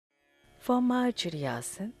For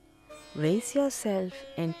Marjariasana, raise yourself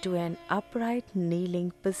into an upright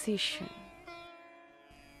kneeling position.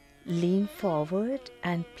 Lean forward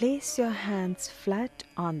and place your hands flat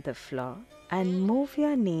on the floor and move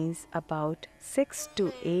your knees about 6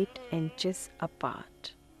 to 8 inches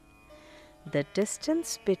apart. The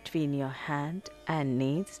distance between your hand and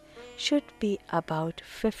knees should be about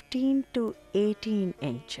 15 to 18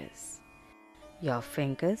 inches. Your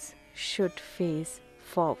fingers should face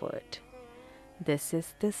forward. This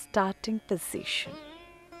is the starting position.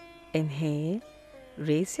 Inhale,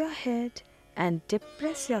 raise your head and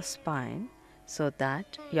depress your spine so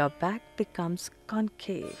that your back becomes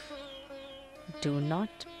concave. Do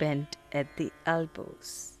not bend at the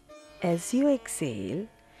elbows. As you exhale,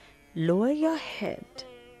 lower your head,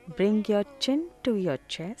 bring your chin to your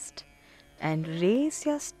chest and raise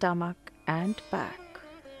your stomach and back.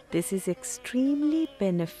 This is extremely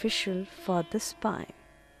beneficial for the spine.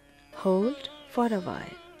 Hold for a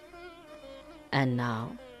while. And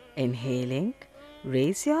now, inhaling,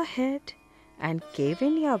 raise your head and cave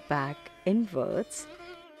in your back inwards.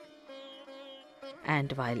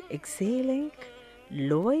 And while exhaling,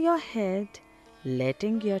 lower your head,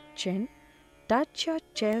 letting your chin touch your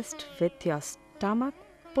chest with your stomach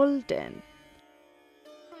pulled in.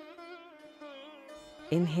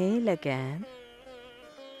 Inhale again.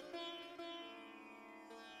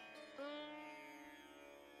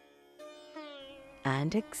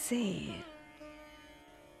 And exhale.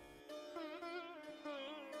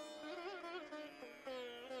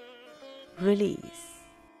 Release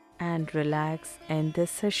and relax in the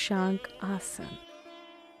Shashank Asana.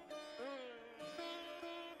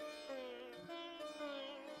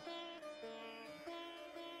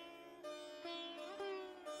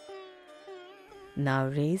 Now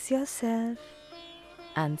raise yourself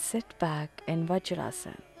and sit back in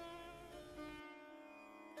Vajrasana.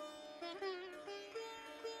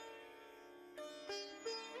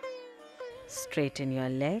 Straighten your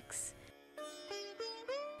legs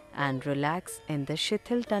and relax in the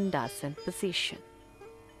Shithal Dandasana position.